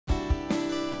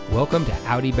Welcome to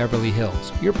Audi Beverly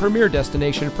Hills, your premier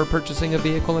destination for purchasing a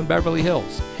vehicle in Beverly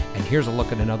Hills. And here's a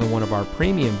look at another one of our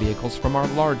premium vehicles from our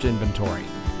large inventory.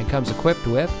 It comes equipped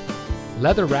with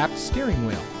leather-wrapped steering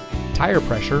wheel, tire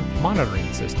pressure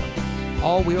monitoring system,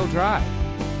 all-wheel drive,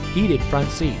 heated front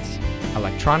seats,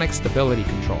 electronic stability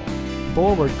control,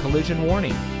 forward collision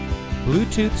warning,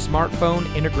 Bluetooth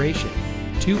smartphone integration,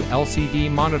 2 LCD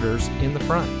monitors in the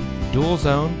front, dual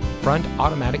zone front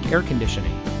automatic air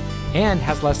conditioning, and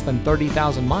has less than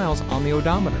 30,000 miles on the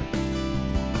odometer.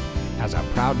 As a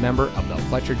proud member of the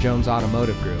Fletcher Jones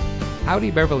Automotive Group, Audi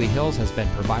Beverly Hills has been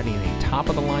providing a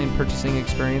top-of-the-line purchasing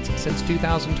experience since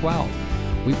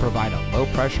 2012. We provide a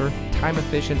low-pressure,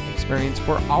 time-efficient experience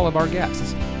for all of our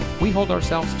guests. We hold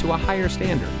ourselves to a higher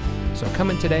standard. So come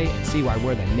in today and see why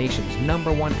we're the nation's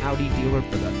 #1 Audi dealer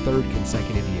for the 3rd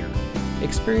consecutive year.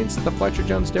 Experience the Fletcher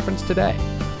Jones difference today.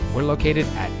 We're located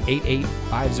at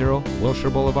 8850 Wilshire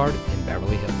Boulevard in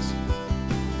Beverly Hills.